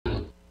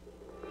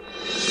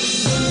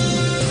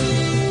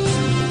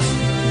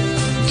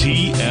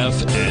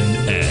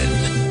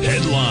TFNN.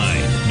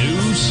 Headline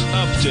News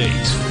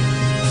Update.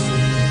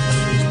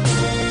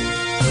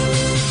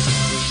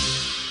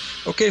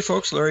 Okay,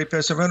 folks, Larry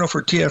Pesavento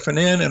for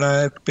TFNN, and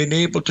I've been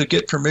able to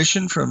get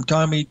permission from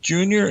Tommy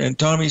Jr. and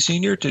Tommy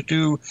Sr. to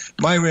do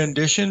my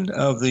rendition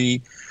of the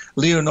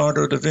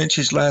Leonardo da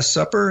Vinci's Last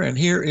Supper, and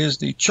here is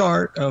the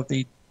chart of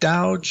the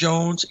Dow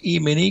Jones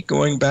E-mini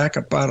going back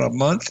about a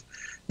month.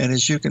 And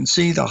as you can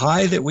see, the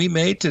high that we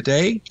made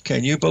today,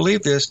 can you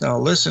believe this? Now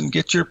listen,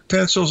 get your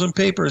pencils and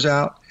papers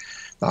out.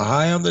 The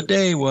high on the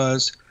day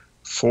was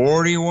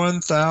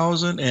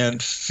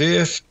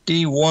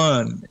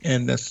 41,051,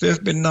 and the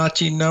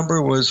Fibonacci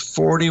number was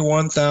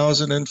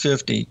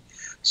 41,050.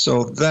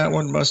 So that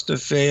one must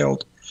have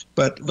failed.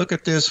 But look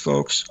at this,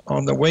 folks.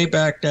 On the way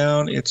back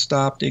down, it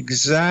stopped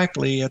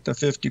exactly at the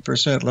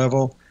 50%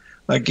 level.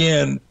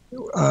 Again,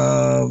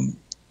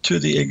 to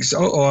the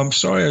I'm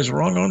sorry, I was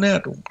wrong on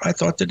that. I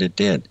thought that it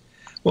did.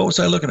 What was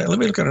I looking at? Let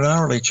me look at an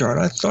hourly chart.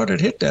 I thought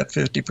it hit that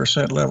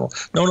 50% level.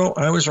 No,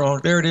 I was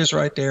wrong. There it is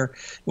right there.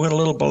 It went a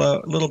little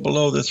below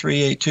the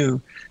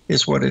 382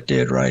 is what it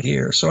did right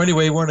here. So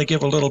anyway, we want to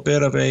give a little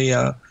bit of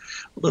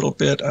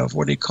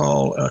what do you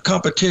call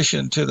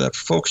competition to the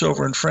folks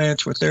over in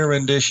France with their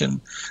rendition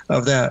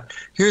of that.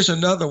 Here's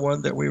another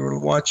one that we were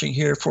watching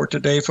here for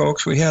today,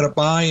 folks. We had a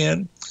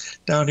buy-in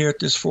down here at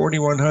this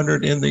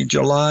 4,100 in the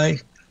July.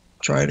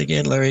 Try it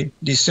again, Larry.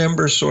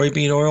 December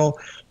soybean oil.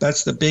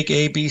 That's the big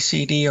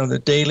ABCD on the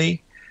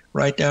daily.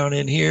 Right down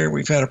in here,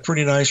 we've had a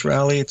pretty nice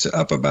rally. It's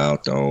up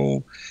about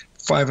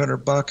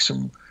 $500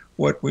 from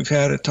what we've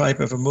had a type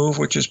of a move,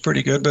 which is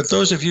pretty good. But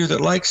those of you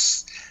that like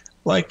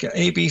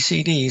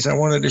ABCDs, I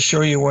wanted to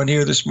show you one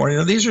here this morning.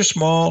 Now, these are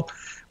small,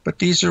 but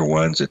these are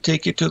ones that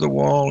take you to the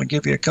wall and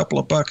give you a couple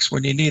of bucks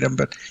when you need them.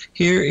 But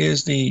here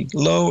is the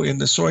low in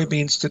the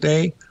soybeans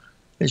today.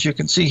 As you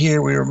can see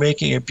here, we are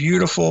making a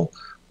beautiful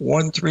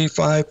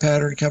 135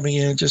 pattern coming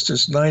in, just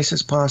as nice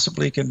as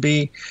possibly can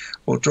be.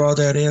 We'll draw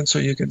that in so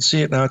you can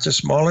see it. Now, it's a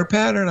smaller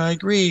pattern, I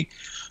agree,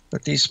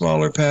 but these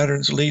smaller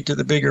patterns lead to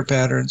the bigger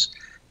patterns,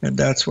 and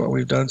that's what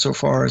we've done so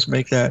far is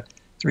make that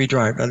 3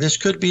 drive. Now, this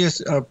could be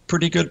a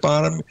pretty good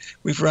bottom.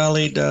 We've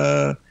rallied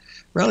 20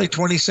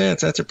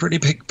 cents. That's a pretty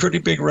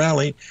big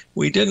rally.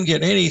 We didn't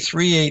get any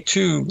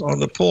 382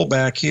 on the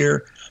pullback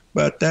here,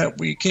 but that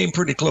we came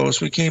pretty close.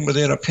 We came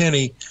within a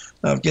penny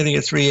of getting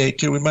a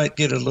 382. We might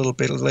get it a little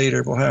bit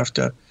later. We'll have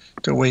to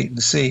wait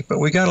and see. But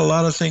we got a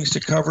lot of things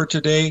to cover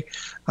today.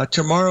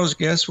 Tomorrow's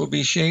guest will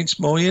be Shane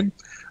Smolian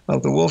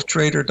of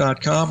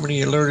thewolftrader.com, and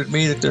he alerted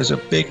me that there's a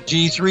big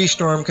G3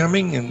 storm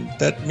coming, and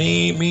that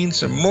means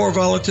some more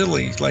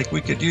volatility. Like we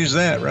could use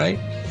that, right?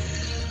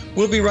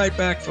 We'll be right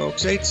back,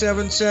 folks.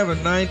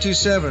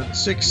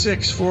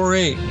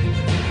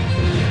 877-927-6648.